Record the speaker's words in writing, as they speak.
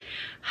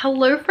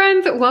Hello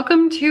friends,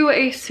 welcome to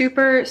a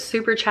super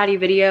chatty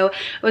video.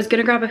 I was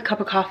gonna grab a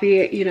cup of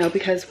coffee, you know,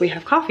 because we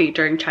have coffee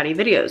during chatty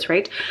videos,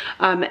 right?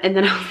 And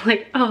then I was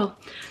like, oh,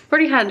 I've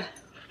already had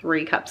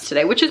 3 cups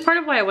today, which is part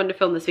of why I wanted to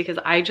film this, because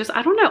I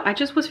don't know, I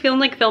just was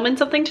feeling like filming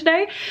something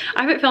today.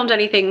 I haven't filmed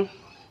anything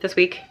this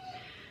week.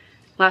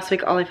 Last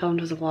week all I filmed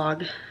was a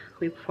vlog. The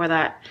week before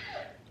that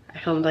I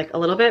filmed like a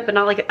little bit, but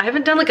not like, I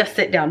haven't done like a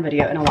sit down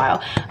video in a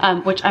while,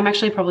 which I'm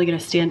actually probably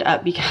gonna stand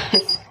up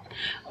because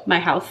my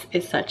house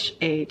is such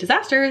a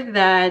disaster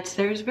that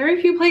there's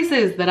very few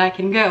places that I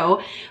can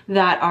go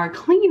that are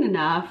clean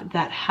enough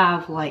that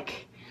have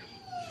like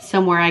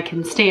somewhere I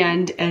can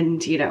stand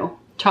and, you know,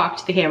 talk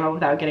to the camera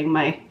without getting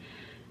my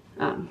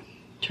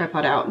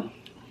tripod out,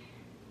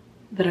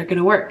 that are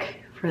gonna work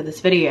for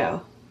this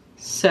video.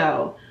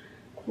 So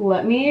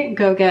let me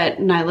go get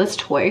Nyla's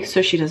toy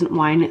so she doesn't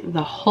whine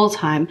the whole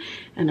time,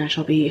 and I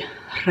shall be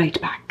right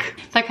back.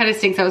 That kind of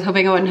stinks. I was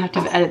hoping I wouldn't have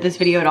to edit this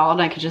video at all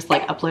and I could just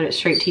like upload it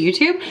straight to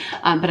YouTube,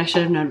 but I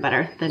should have known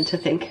better than to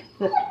think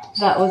that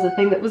that was the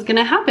thing that was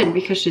gonna happen,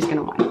 because she's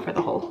gonna whine for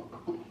the whole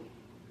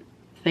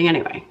thing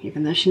anyway,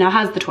 even though she now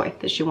has the toy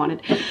that she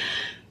wanted.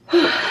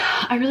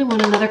 I really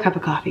want another cup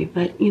of coffee,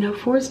 but you know,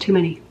 4 is too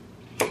many.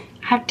 I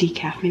have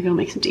decaf, maybe I'll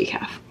make some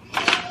decaf.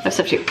 That's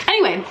stuff too.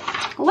 Anyway,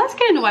 let's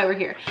get into why we're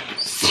here.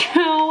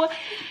 So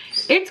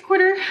it's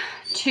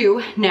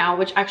Q2 now,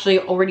 which actually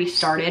already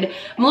started.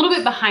 I'm a little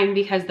bit behind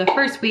because the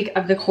first week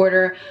of the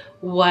quarter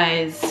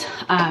was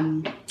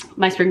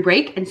my spring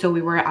break, and so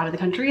we were out of the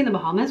country in the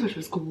Bahamas, which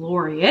was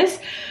glorious.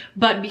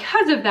 But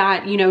because of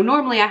that, you know,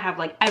 normally I have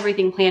like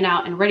everything planned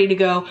out and ready to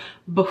go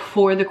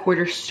before the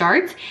quarter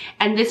starts,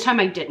 and this time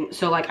I didn't.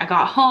 So like I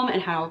got home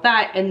and had all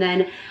that, and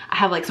then I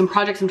have like some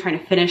projects I'm trying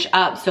to finish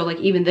up. So like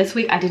even this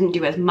week I didn't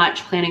do as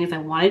much planning as I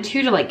wanted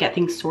to like get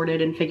things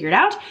sorted and figured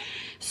out.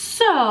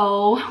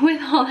 So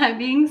with all that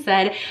being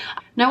said,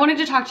 now I wanted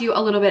to talk to you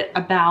a little bit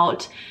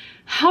about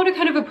how to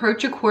kind of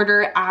approach a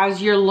quarter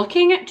as you're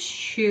looking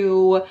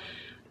to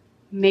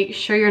make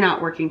sure you're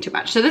not working too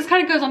much. So this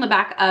kind of goes on the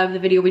back of the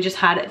video we just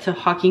had, so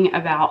talking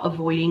about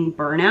avoiding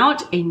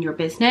burnout in your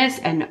business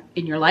and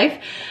in your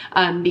life,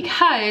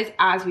 because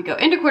as we go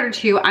into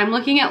Q2, I'm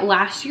looking at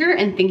last year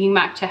and thinking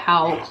back to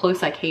how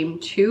close I came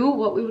to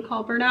what we would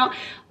call burnout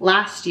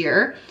last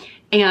year,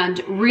 and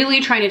really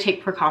trying to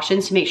take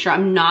precautions to make sure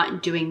I'm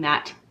not doing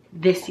that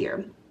this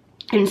year.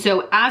 And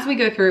so as we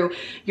go through,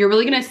 you're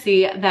really gonna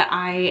see that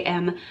I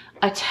am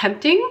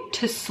attempting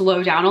to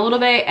slow down a little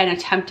bit and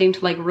attempting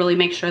to like really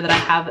make sure that I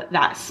have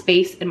that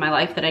space in my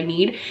life that I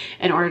need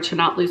in order to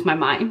not lose my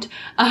mind.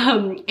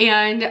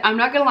 And I'm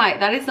not gonna lie,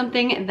 that is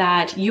something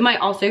that you might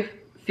also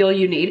feel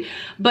you need,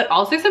 but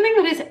also something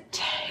that is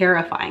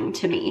terrifying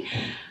to me.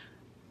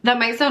 That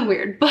might sound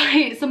weird,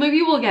 but some of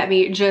you will get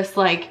me. Just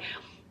like,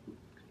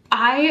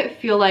 I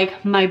feel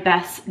like my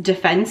best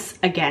defense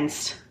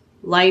against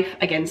life,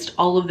 against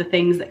all of the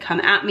things that come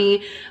at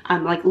me,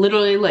 like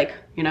literally like,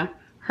 you know,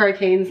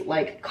 hurricanes,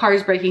 like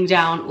cars breaking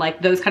down,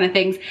 like those kind of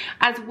things,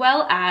 as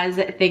well as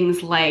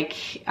things like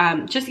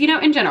just, you know,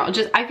 in general,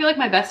 just I feel like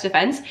my best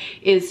defense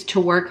is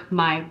to work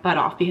my butt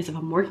off, because if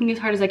I'm working as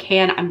hard as I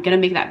can, I'm gonna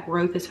make that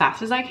growth as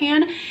fast as I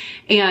can.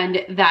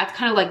 And that's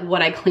kind of like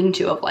what I cling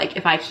to, of like,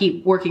 if I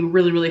keep working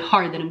really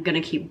hard, then I'm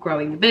gonna keep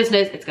growing the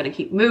business, it's gonna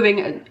keep moving,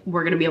 and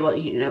we're gonna be able to,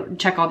 you know,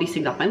 check all these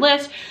things off my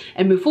list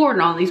and move forward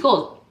on all these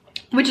goals,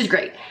 which is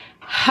great.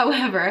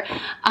 However,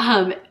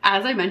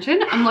 as I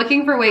mentioned, I'm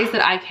looking for ways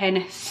that I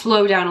can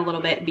slow down a little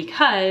bit,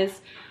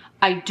 because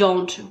I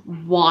don't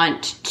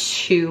want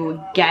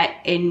to get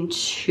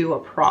into a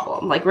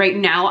problem. Like right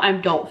now, I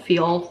don't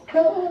feel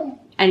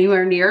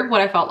anywhere near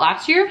what I felt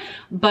last year,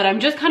 but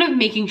I'm just kind of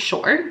making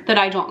sure that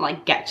I don't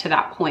like get to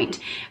that point,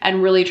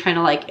 and really trying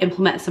to like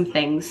implement some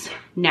things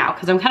now.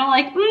 Cause I'm kind of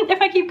like,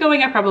 if I keep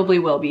going, I probably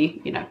will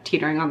be, you know,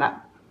 teetering on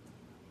that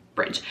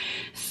bridge.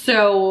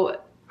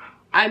 So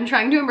I'm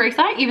trying to embrace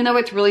that, even though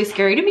it's really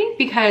scary to me,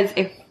 because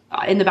if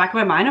in the back of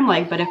my mind, I'm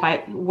like, but if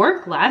I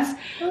work less,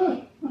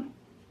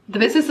 the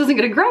business isn't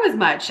gonna grow as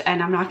much,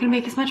 and I'm not gonna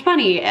make as much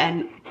money,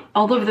 and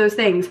all of those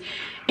things.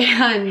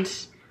 And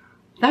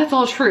that's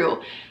all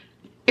true.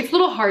 It's a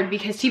little hard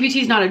because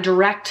TBT is not a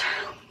direct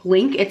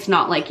link. It's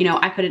not like, you know,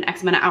 I put in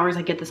X amount of hours,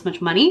 I get this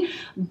much money.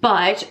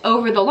 But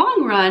over the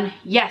long run,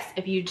 yes,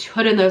 if you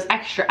put in those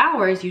extra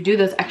hours, you do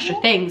those extra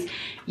things,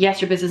 yes,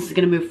 your business is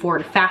gonna move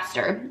forward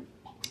faster.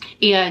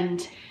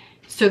 And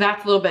so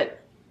that's a little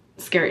bit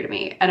scary to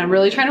me, and I'm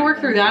really trying to work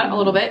through that a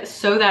little bit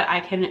so that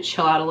I can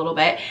chill out a little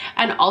bit.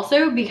 And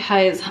also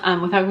because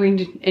without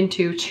going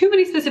into too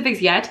many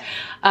specifics yet,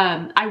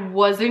 I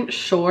wasn't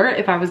sure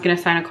if I was going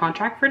to sign a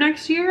contract for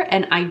next year,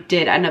 and I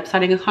did end up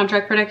signing a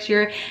contract for next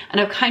year.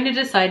 And I've kind of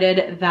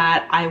decided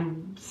that I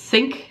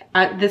think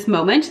at this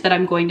moment that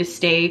I'm going to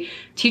stay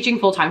teaching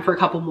full-time for a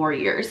couple more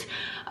years.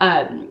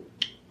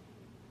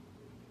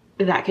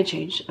 That could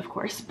change, of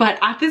course, but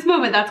at this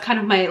moment, that's kind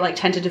of my like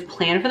tentative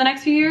plan for the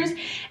next few years.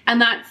 And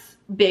that's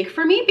big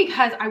for me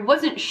because I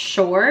wasn't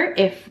sure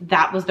if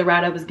that was the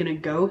route I was gonna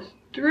go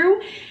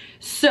through.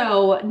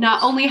 So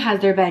not only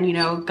has there been, you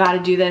know, gotta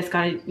do this,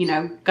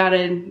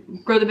 gotta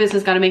grow the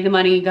business, gotta make the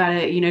money,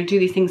 gotta, you know, do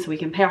these things so we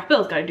can pay off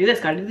bills, gotta do this,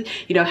 gotta do this,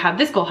 you know, have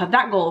this goal, have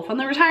that goal, fund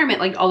the retirement,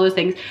 like all those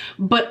things.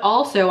 But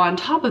also on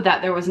top of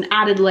that, there was an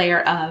added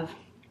layer of,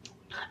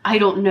 I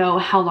don't know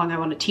how long I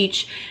want to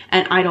teach,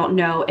 and I don't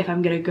know if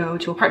I'm going to go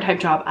to a part-time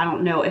job. I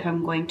don't know if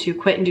I'm going to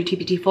quit and do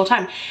TPT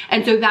full-time.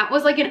 And so that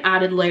was like an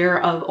added layer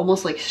of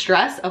almost like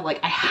stress of like,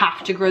 I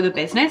have to grow the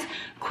business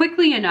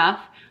quickly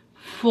enough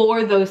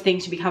for those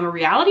things to become a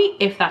reality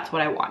if that's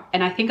what I want.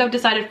 And I think I've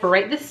decided for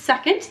right this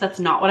second, that's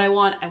not what I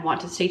want. I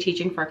want to stay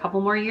teaching for a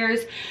couple more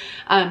years.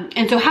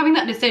 And so having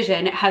that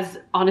decision has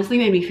honestly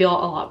made me feel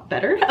a lot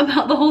better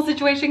about the whole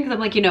situation, because I'm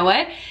like, you know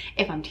what?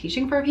 If I'm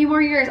teaching for a few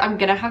more years, I'm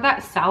gonna have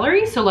that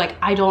salary. So like,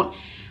 I don't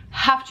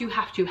have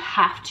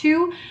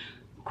to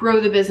grow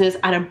the business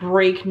at a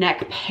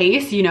breakneck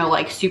pace, you know,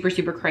 like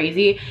super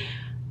crazy.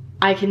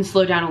 I can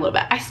slow down a little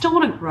bit. I still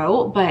wanna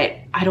grow, but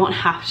I don't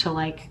have to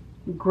like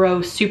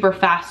grow super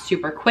fast,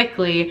 super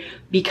quickly,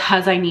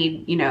 because I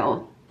need, you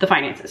know, the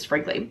finances,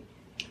 frankly.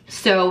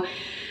 So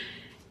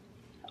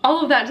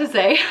all of that to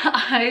say,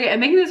 I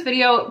am making this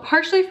video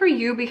partially for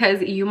you,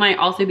 because you might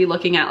also be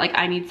looking at like,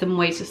 I need some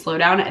ways to slow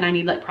down and I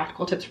need like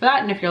practical tips for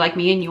that. And if you're like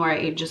me and you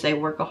are just a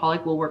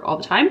workaholic, will work all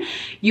the time,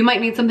 you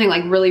might need something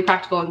like really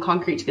practical and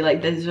concrete to be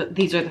like, these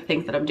are the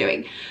things that I'm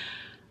doing.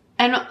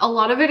 And a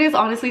lot of it is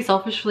honestly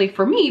selfishly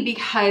for me,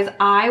 because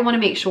I want to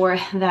make sure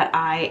that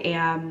I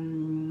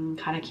am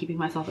kind of keeping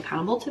myself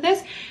accountable to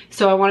this.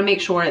 So I want to make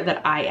sure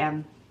that I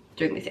am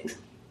doing these things.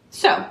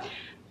 So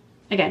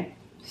again,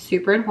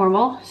 super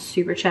informal,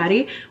 super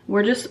chatty.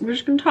 We're just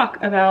gonna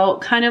talk about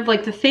kind of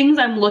like the things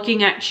I'm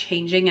looking at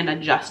changing and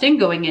adjusting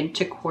going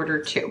into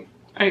Q2. All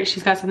right,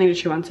 she's got something to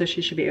chew on, so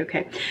she should be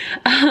okay.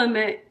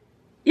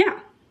 Yeah.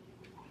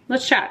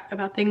 Let's chat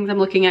about things I'm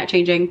looking at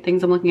changing,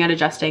 things I'm looking at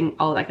adjusting,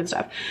 all of that good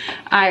stuff.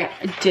 I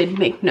did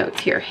make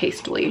notes here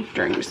hastily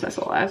during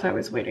dismissal as I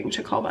was waiting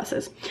to call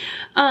buses.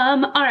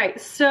 All right,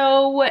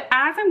 so as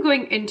I'm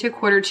going into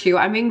Q2,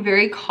 I'm being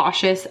very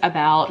cautious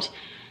about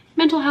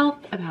mental health,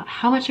 about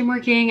how much I'm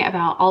working,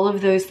 about all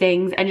of those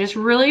things, and just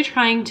really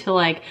trying to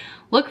like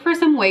look for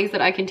some ways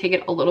that I can take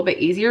it a little bit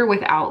easier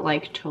without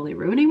like totally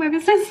ruining my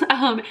business.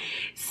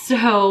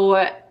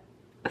 So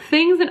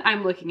things that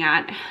I'm looking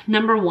at,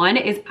 number one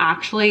is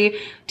actually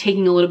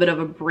taking a little bit of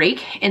a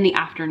break in the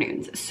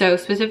afternoons. So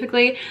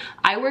specifically,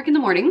 I work in the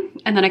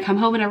morning and then I come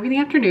home and I work in the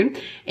afternoon.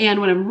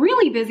 And when I'm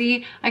really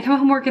busy, I come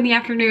home, work in the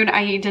afternoon,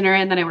 I eat dinner,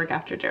 and then I work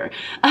after dinner,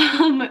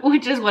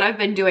 which is what I've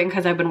been doing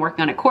because I've been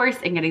working on a course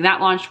and getting that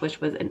launched,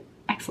 which was an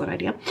excellent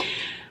idea.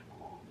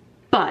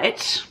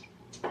 But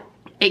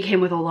it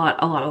came with a lot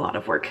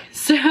of work.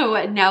 So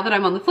now that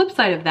I'm on the flip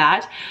side of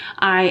that,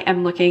 I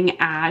am looking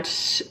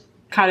at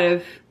kind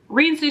of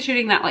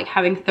reinstituting that, like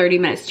having 30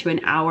 minutes to an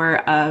hour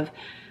of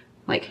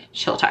like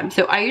chill time.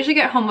 So I usually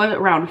get home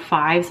around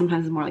 5,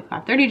 sometimes it's more like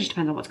 5:30, just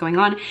depends on what's going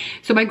on.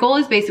 So my goal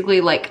is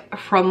basically like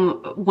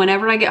from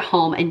whenever I get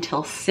home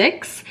until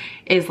 6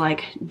 is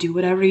like do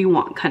whatever you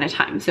want kind of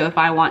time. So if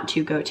I want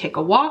to go take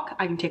a walk,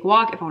 I can take a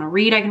walk. If I want to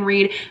read, I can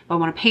read. If I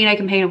want to paint, I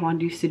can paint. If I want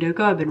to do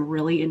Sudoku, I've been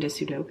really into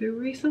Sudoku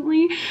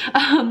recently.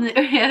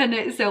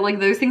 And so like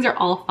those things are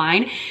all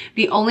fine.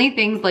 The only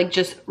things like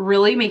just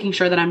really making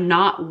sure that I'm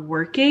not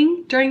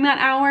working during that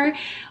hour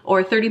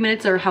or 30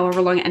 minutes or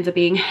however long it ends up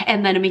being.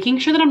 And then making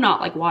sure that I'm not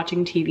like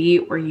watching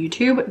TV or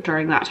YouTube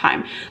during that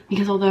time.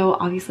 Because although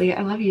obviously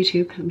I love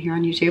YouTube because I'm here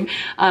on YouTube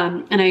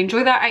and I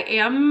enjoy that, I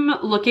am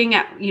looking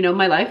at, you know,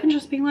 my life and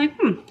just being like,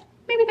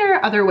 maybe there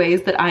are other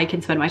ways that I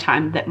can spend my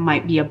time that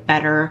might be a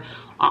better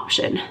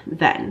option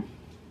than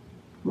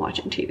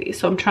watching TV.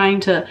 So I'm trying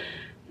to,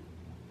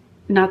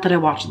 not that I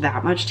watch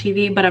that much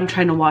TV, but I'm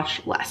trying to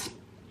watch less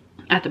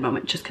at the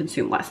moment, just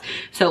consume less.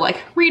 So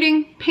like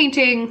reading,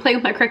 painting, playing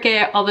with my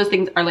Cricut, all those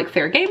things are like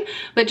fair game,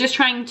 but just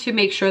trying to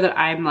make sure that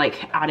I'm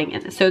like adding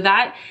in. So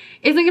that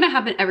isn't gonna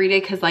happen every day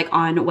because like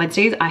on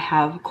Wednesdays I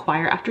have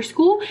choir after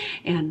school,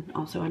 and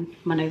also on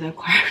Mondays I have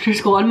choir after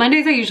school. On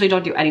Mondays I usually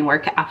don't do any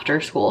work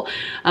after school,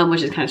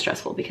 which is kind of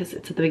stressful because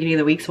it's at the beginning of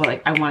the week, so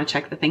like I want to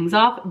check the things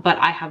off. But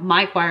I have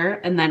my choir,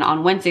 and then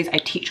on Wednesdays I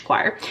teach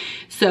choir.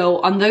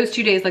 So on those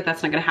 2 days, like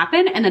that's not gonna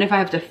happen. And then if I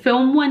have to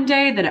film one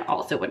day, then it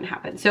also wouldn't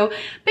happen. So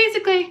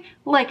basically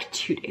like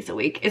 2 days a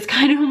week is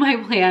kind of my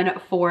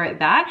plan for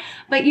that.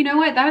 But you know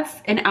what? That's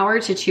an hour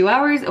to 2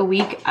 hours a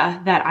week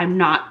that I'm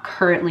not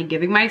currently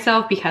giving myself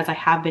because I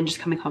have been just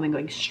coming home and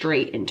going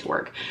straight into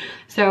work.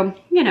 So,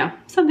 you know,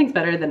 something's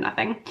better than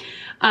nothing.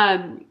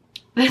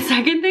 The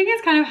second thing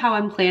is kind of how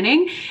I'm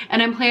planning,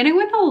 and I'm planning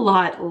with a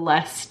lot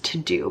less to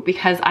do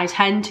because I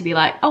tend to be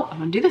like, oh, I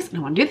want to do this and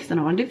I want to do this and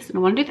I want to do this and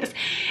I want to do this.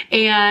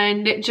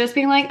 And just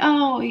being like,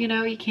 oh, you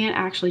know, you can't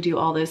actually do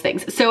all those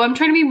things. So I'm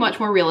trying to be much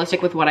more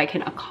realistic with what I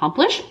can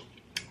accomplish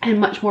and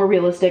much more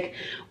realistic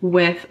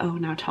with, oh,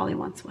 now Tolly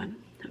wants one.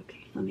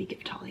 Okay, let me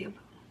give Tolly a,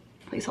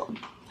 please hold.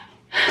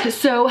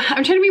 So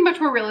I'm trying to be much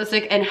more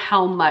realistic in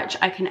how much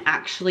I can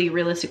actually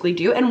realistically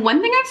do. And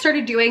one thing I've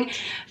started doing,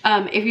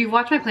 if you've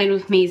watched my plan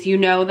with me's, you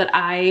know that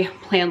I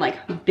plan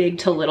like big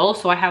to little.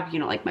 So I have, you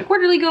know, like my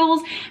quarterly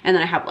goals, and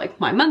then I have like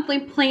my monthly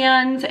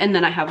plans, and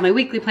then I have my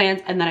weekly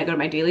plans, and then I go to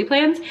my daily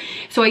plans.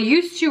 So I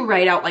used to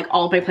write out like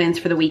all of my plans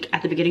for the week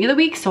at the beginning of the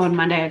week. So on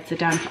Monday I'd sit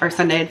down, or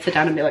Sunday I'd sit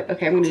down and be like,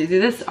 okay, I'm gonna do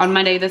this on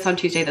Monday, this on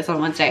Tuesday, this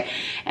on Wednesday.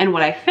 And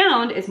what I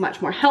found is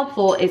much more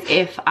helpful is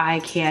if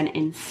I can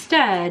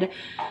instead,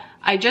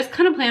 I just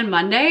kind of plan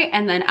Monday,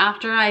 and then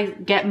after I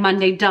get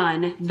Monday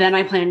done, then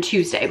I plan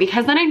Tuesday,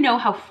 because then I know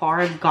how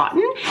far I've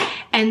gotten,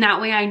 and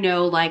that way I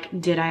know, like,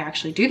 did I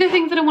actually do the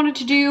things that I wanted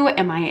to do?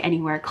 Am I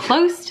anywhere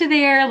close to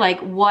there? Like,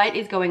 what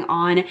is going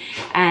on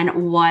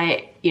and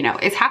what, you know,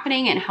 is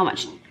happening, and how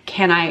much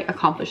can I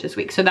accomplish this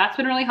week? So that's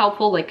been really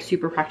helpful, like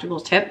super practical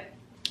tip.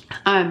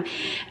 And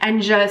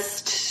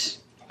just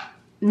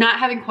not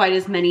having quite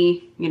as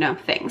many, you know,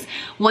 things.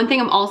 One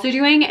thing I'm also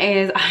doing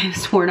is I've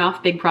sworn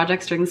off big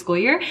projects during the school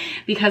year,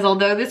 because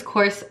although this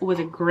course was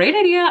a great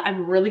idea,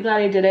 I'm really glad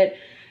I did it.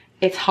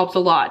 It's helped a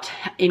lot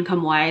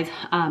income wise.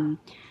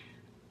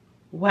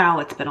 Wow,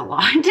 it's been a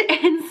lot.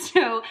 And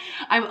so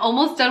I'm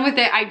almost done with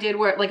it. I did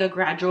work like a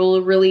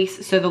gradual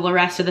release. So the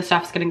rest of the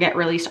stuff's gonna get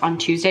released on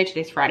Tuesday.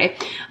 Today's Friday.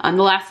 The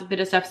last bit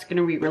of stuff's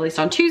gonna be released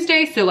on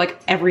Tuesday. So like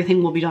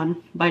everything will be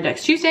done by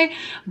next Tuesday.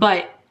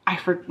 But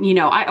you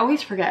know, I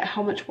always forget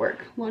how much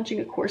work launching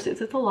a course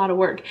is. It's a lot of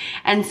work.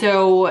 And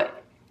so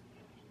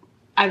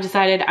I've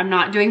decided I'm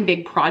not doing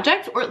big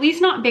projects, or at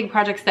least not big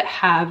projects that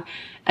have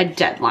a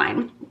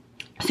deadline.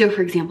 So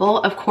for example,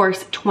 of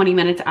course, 20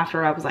 minutes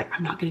after I was like,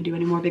 I'm not gonna do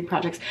any more big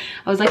projects,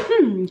 I was like,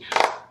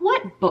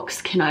 what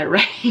books can I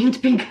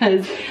write?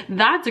 Because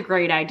that's a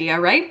great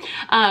idea, right?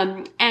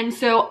 And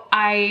so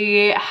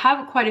I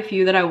have quite a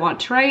few that I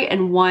want to write,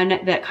 and one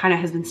that kind of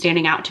has been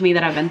standing out to me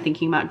that I've been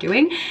thinking about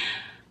doing.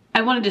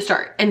 I wanted to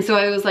start. And so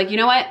I was like, you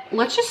know what,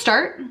 let's just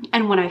start.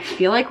 And when I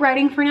feel like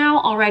writing for now,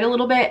 I'll write a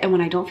little bit. And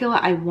when I don't feel it,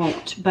 I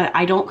won't. But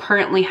I don't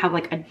currently have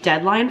like a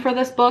deadline for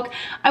this book.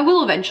 I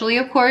will eventually,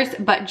 of course,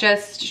 but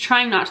just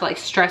trying not to like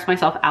stress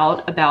myself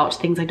out about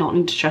things I don't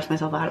need to stress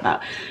myself out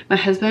about. My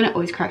husband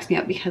always cracks me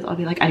up, because I'll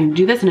be like, I need to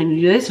do this, and I need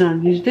to do this, and I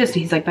need to do this.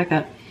 And he's like,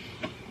 Becca,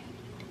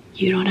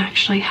 you don't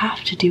actually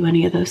have to do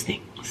any of those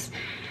things.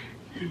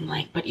 I'm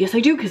like, but yes I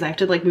do, because I have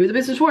to like move the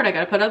business forward. I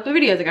gotta put up the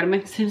videos, I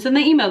gotta send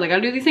the emails, I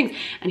gotta do these things.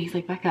 And he's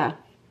like, Becca,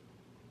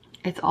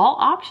 it's all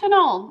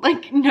optional.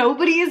 Like,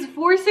 nobody is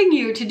forcing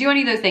you to do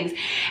any of those things.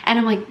 And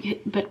I'm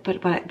like,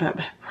 but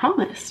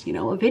promise, you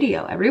know, a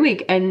video every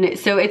week. And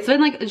so it's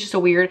been like just a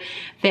weird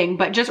thing,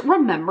 but just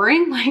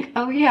remembering like,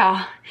 oh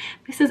yeah,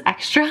 this is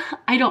extra.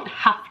 I don't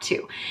have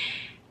to.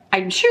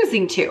 I'm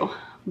choosing to,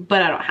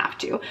 but I don't have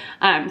to.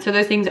 So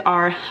those things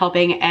are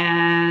helping.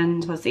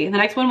 And let's see, the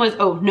next one was,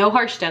 no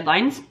harsh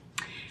deadlines,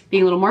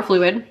 being a little more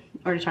fluid.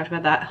 Already talked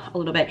about that a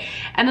little bit.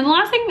 And then the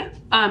last thing,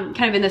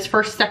 kind of in this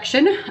first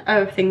section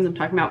of things I'm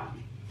talking about,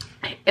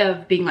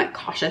 of being like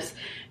cautious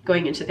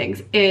going into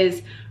things,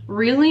 is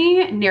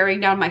really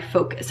narrowing down my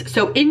focus.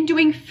 So in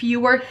doing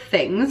fewer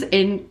things,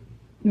 in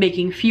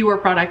making fewer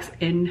products,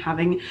 in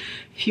having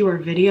fewer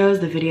videos.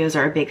 The videos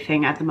are a big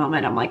thing at the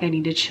moment. I'm like, I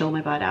need to chill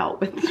my butt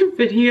out with the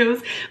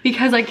videos,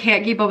 because I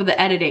can't keep up with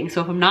the editing.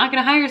 So if I'm not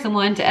gonna hire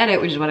someone to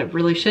edit, which is what I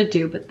really should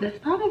do, but the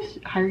thought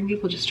of hiring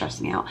people just stresses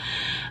me out.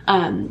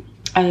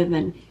 Other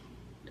than,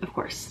 of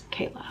course,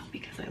 Kayla,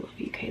 because I love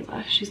you,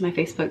 Kayla. She's my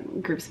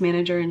Facebook groups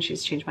manager, and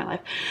she's changed my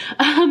life.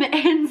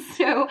 And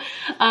so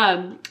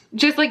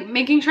just like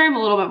making sure I'm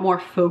a little bit more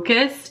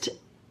focused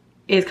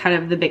is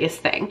kind of the biggest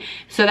thing.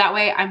 So that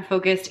way I'm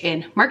focused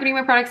in marketing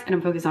my products, and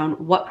I'm focused on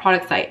what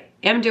products I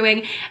am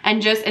doing.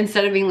 And just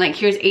instead of being like,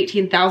 here's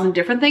 18,000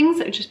 different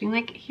things, just being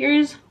like,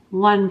 here's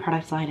one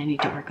product line I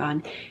need to work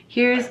on.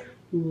 Here's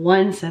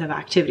one set of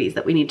activities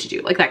that we need to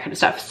do, like that kind of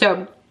stuff.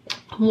 So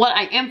what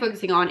I am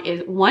focusing on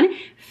is, one,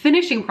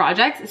 finishing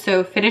projects.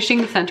 So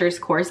finishing the Centers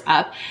course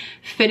up,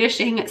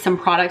 finishing some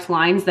product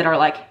lines that are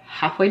like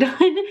halfway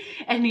done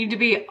and need to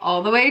be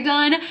all the way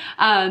done.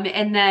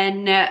 And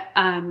then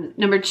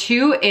number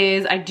two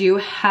is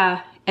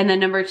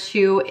number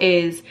two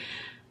is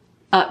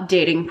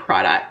updating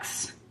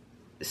products.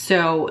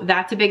 So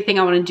that's a big thing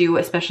I want to do,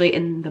 especially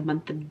in the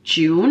month of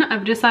June,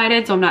 I've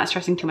decided. So I'm not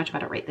stressing too much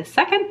about it right this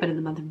second, but in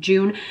the month of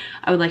June,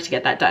 I would like to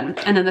get that done.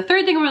 And then the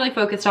third thing I'm really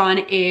focused on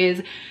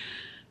is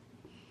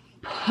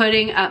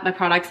putting up my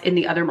products in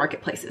the other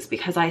marketplaces,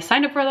 because I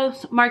signed up for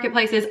those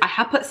marketplaces. I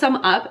have put some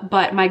up,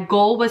 but my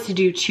goal was to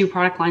do 2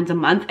 product lines a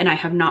month, and I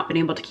have not been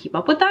able to keep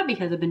up with that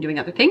because I've been doing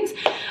other things.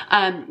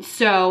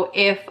 So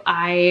if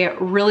I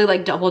really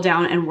like double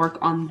down and work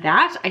on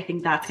that, I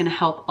think that's gonna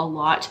help a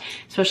lot,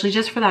 especially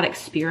just for that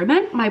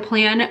experiment. My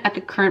plan at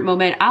the current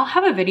moment, I'll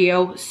have a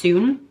video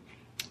soon,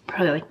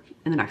 probably like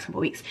in the next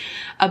couple weeks,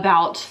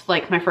 about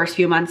like my first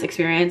few months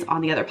experience on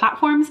the other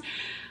platforms.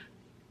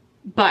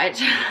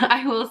 But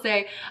I will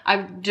say,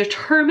 I've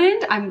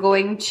determined I'm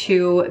going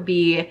to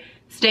be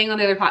staying on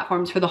the other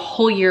platforms for the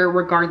whole year,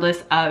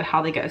 regardless of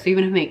how they go. So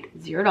even if I make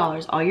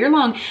 $0 all year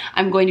long,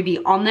 I'm going to be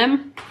on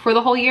them for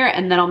the whole year,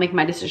 and then I'll make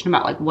my decision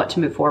about like what to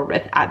move forward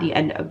with at the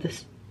end of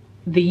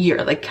the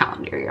year, like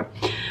calendar year.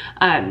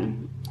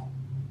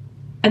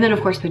 And then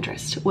of course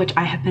Pinterest, which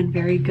I have been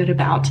very good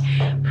about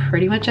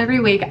pretty much every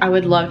week. I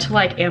would love to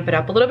like amp it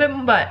up a little bit,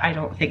 but I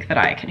don't think that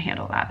I can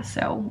handle that.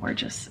 So we're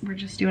just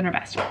doing our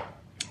best.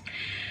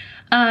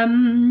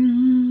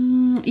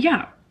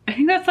 Yeah, I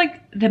think that's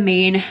like the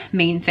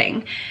main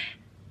thing.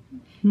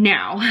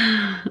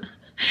 Now,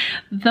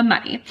 the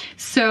money.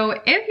 So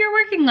if you're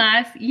working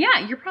less,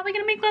 yeah, you're probably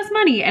gonna make less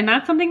money, and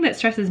that's something that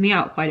stresses me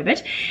out quite a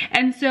bit.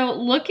 And so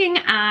looking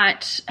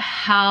at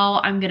how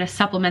I'm gonna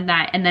supplement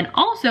that, and then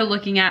also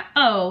looking at,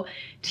 oh,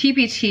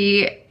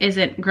 TPT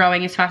isn't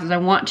growing as fast as I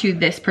want to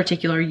this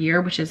particular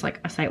year, which is like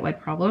a site-wide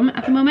problem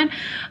at the moment.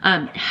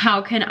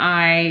 How can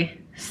I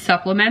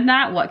supplement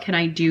that? What can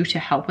I do to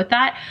help with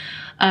that?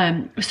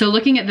 So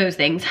looking at those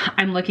things,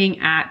 I'm looking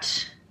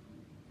at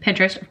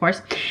Pinterest, of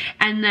course,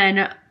 and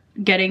then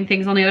getting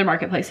things on the other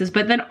marketplaces,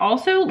 but then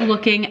also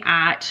looking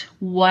at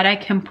what I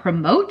can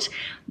promote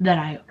that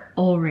I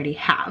already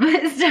have.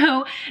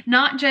 So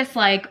not just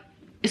like,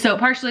 so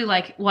partially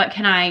like, what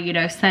can I, you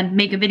know,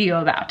 make a video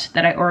about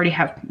that I already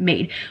have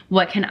made?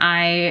 What can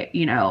I,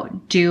 you know,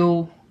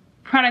 do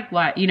product,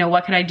 what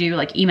can I do,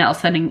 like emails,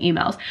 sending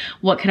emails?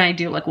 What can I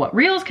do, like what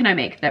reels can I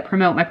make that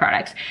promote my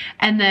products?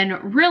 And then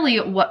really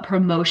what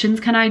promotions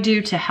can I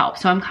do to help?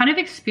 So I'm kind of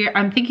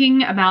I'm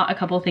thinking about a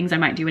couple of things I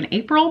might do in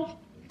April.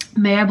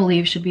 May, I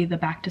believe, should be the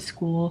back to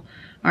school,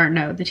 or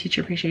no, the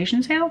teacher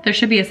appreciation sale. There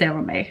should be a sale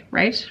in May,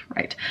 right?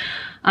 Right.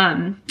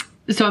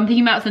 So I'm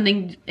thinking about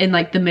something in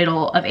like the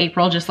middle of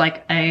April, just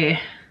like a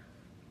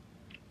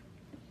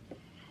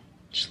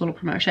little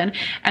promotion,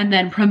 and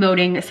then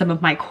promoting some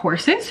of my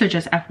courses. So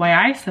just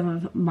FYI, some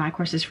of my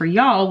courses for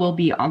y'all will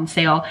be on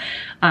sale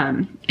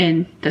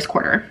in this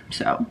quarter.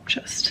 So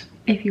just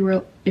if you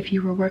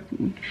were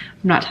working,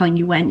 I'm not telling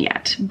you when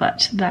yet,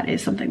 but that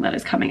is something that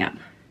is coming up.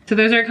 So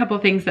those are a couple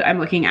of things that I'm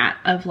looking at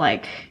of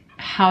like,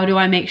 how do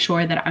I make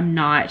sure that I'm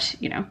not,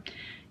 you know,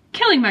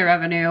 killing my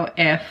revenue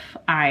if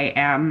I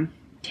am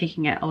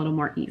taking it a little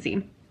more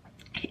easy.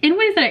 In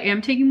ways that I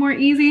am taking more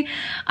easy,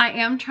 I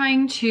am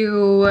trying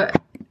to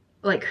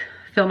like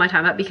fill my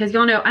time up, because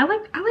y'all know I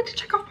like to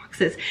check off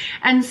boxes.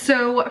 And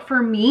so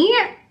for me,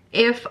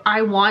 if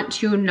I want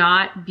to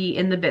not be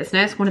in the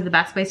business, one of the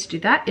best ways to do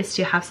that is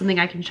to have something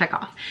I can check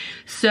off.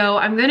 So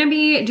I'm gonna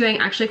be doing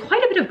actually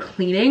quite a bit of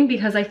cleaning,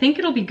 because I think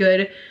it'll be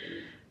good.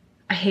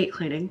 I hate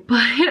cleaning, but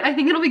I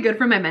think it'll be good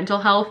for my mental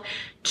health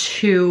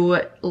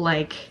to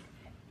like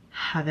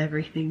have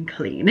everything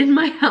clean in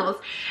my house.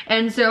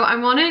 And so I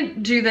wanna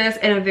do this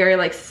in a very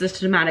like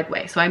systematic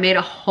way. So I made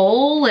a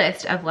whole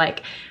list of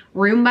like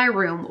room by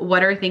room,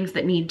 what are things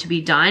that need to be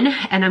done.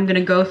 And I'm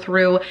gonna go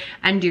through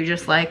and do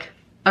just like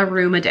a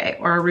room a day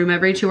or a room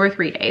every 2 or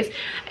 3 days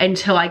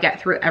until I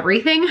get through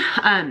everything.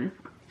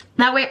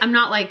 That way I'm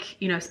not like,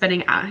 you know,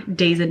 spending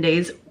days and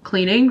days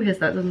cleaning, because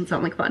that doesn't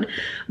sound like fun,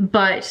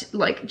 but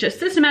like just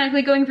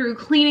systematically going through,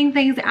 cleaning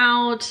things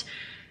out,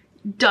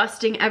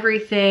 dusting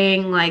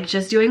everything, like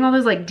just doing all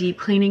those like deep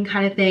cleaning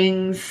kind of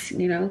things.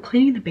 You know,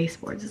 cleaning the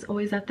baseboards is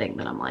always that thing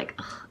that I'm like,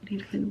 ugh, I need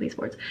to clean the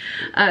baseboards.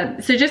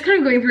 So just kind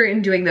of going through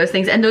and doing those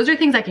things, and those are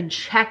things I can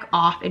check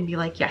off and be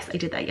like, yes, I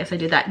did that, yes, I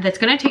did that. That's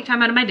gonna take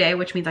time out of my day,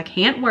 which means I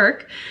can't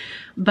work,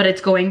 but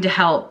it's going to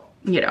help,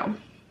 you know,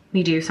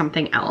 me do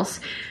something else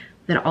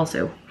that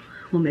also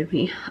will move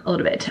me a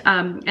little bit.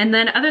 And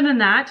then other than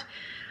that,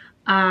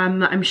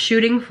 I'm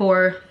shooting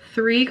for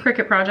 3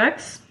 Cricut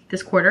projects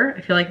this quarter.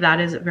 I feel like that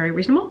is very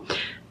reasonable,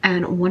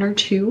 and 1 or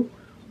 2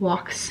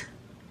 walks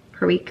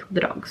per week with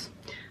the dogs.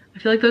 I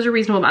feel like those are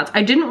reasonable amounts.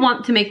 I didn't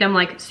want to make them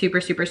like super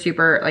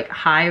like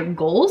high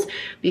goals,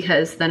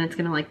 because then it's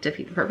gonna like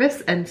defeat the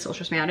purpose and still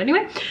stress me out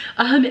anyway.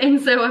 And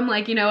so I'm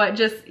like, you know what,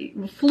 just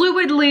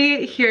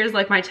fluidly, here's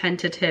like my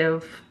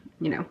tentative,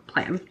 you know,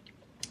 plan.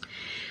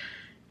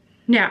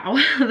 Now,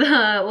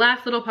 the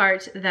last little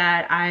part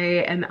that I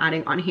am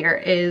adding on here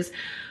is,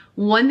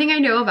 one thing I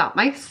know about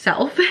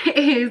myself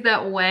is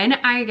that when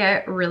I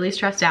get really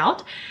stressed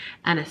out,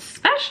 and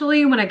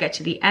especially when I get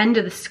to the end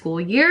of the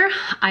school year,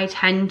 I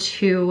tend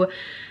to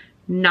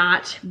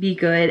not be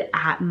good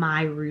at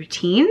my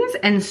routines.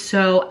 And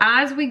so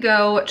as we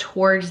go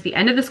towards the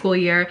end of the school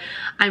year,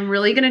 I'm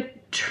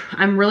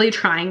really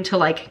trying to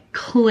like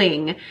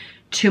cling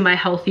to my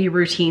healthy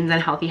routines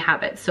and healthy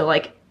habits. So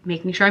like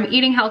making sure I'm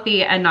eating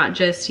healthy and not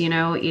just, you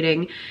know,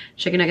 eating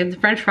chicken nuggets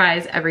and french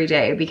fries every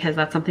day, because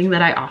that's something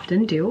that I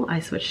often do.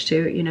 I switch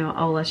to, you know,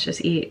 oh, let's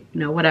just eat,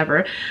 you know,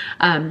 whatever.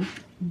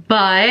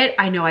 But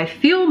I know I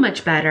feel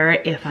much better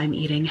if I'm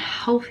eating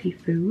healthy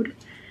food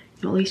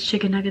at least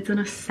chicken nuggets and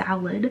a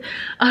salad.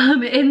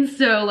 And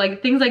so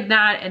like things like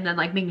that, and then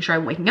like making sure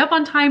I'm waking up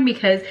on time,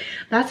 because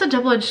that's a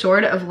double-edged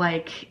sword of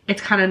like,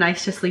 it's kind of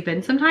nice to sleep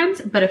in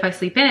sometimes, but if I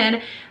sleep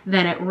in,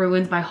 then it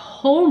ruins my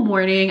whole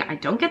morning. I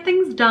don't get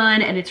things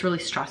done, and it's really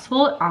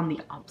stressful on the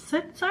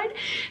opposite side.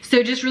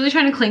 So just really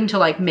trying to cling to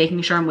like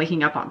making sure I'm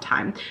waking up on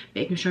time,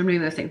 making sure I'm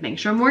doing those things, making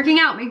sure I'm working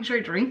out, making sure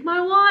I drink my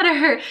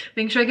water,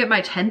 making sure I get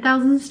my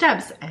 10,000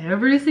 steps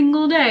every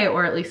single day,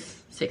 or at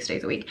least 6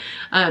 days a week.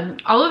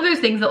 All of those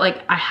things that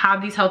like I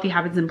have these healthy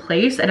habits in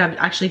place, and I've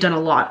actually done a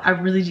lot.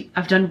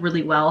 I've done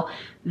really well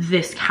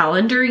this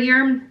calendar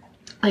year,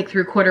 like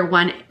through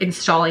Q1,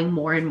 installing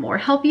more and more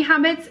healthy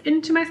habits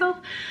into myself.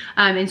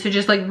 And so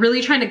just like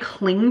really trying to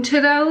cling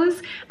to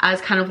those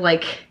as kind of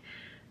like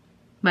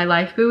my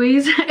life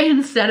buoys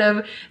instead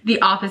of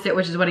the opposite,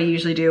 which is what I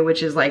usually do,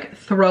 which is like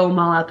throw them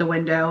all out the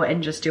window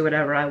and just do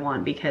whatever I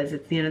want because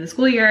it's the end of the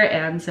school year.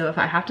 And so if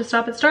I have to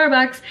stop at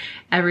Starbucks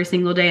every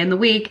single day in the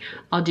week,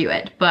 I'll do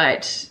it.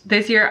 But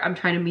this year I'm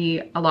trying to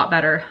be a lot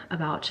better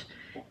about,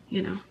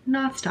 you know,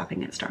 not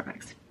stopping at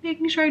Starbucks,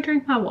 making sure I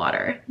drink my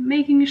water,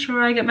 making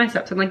sure I get my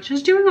steps, and like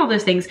just doing all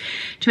those things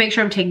to make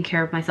sure I'm taking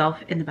care of myself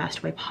in the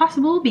best way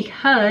possible,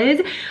 because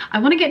I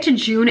want to get to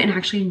June and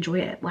actually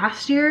enjoy it.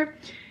 Last year,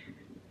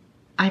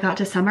 I got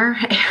to summer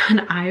and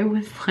I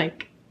was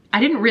like, I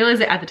didn't realize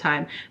it at the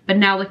time, but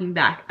now looking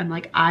back, I'm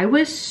like, I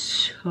was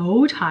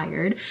so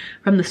tired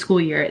from the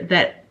school year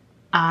that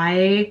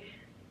I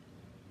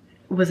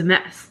was a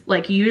mess.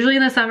 Like usually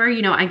in the summer,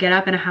 you know, I get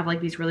up and I have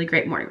like these really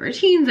great morning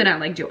routines and I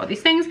like do all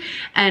these things.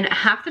 And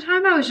half the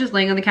time I was just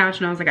laying on the couch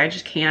and I was like, I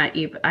just can't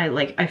eat.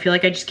 I feel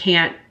like I just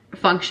can't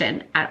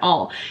function at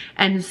all.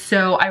 And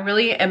so I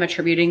really am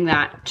attributing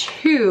that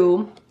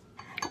to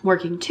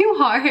working too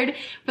hard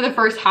for the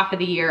first half of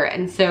the year.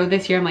 And so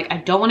this year I'm like, I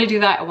don't want to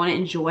do that. I want to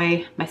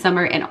enjoy my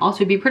summer and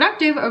also be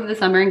productive over the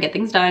summer and get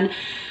things done.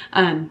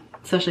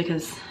 Especially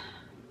because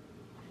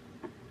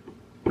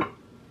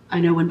I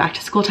know when back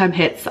to school time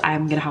hits,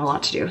 I'm gonna have a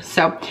lot to do.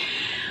 So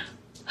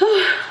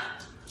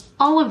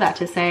all of that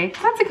to say,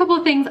 that's a couple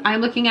of things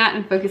I'm looking at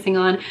and focusing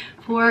on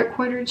for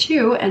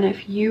Q2. And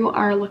if you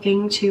are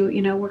looking to,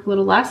 you know, work a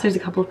little less, there's a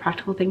couple of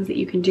practical things that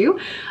you can do.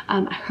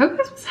 I hope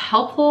this was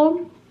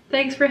helpful.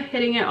 Thanks for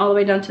hitting it all the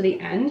way down to the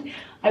end.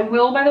 I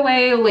will, by the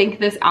way, link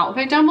this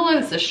outfit down below.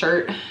 It's a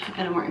shirt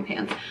and I'm wearing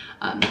pants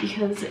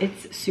because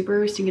it's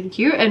super stinking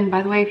cute. And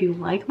by the way, if you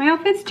like my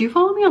outfits, do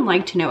follow me on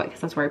Like to Know It, because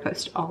that's where I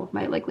post all of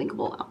my like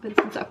linkable outfits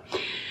and stuff.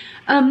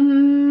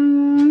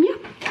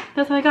 Yeah,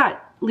 that's all I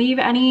got. Leave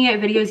any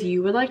videos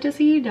you would like to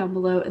see down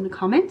below in the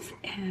comments,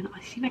 and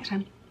I'll see you next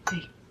time.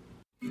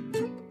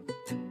 Bye.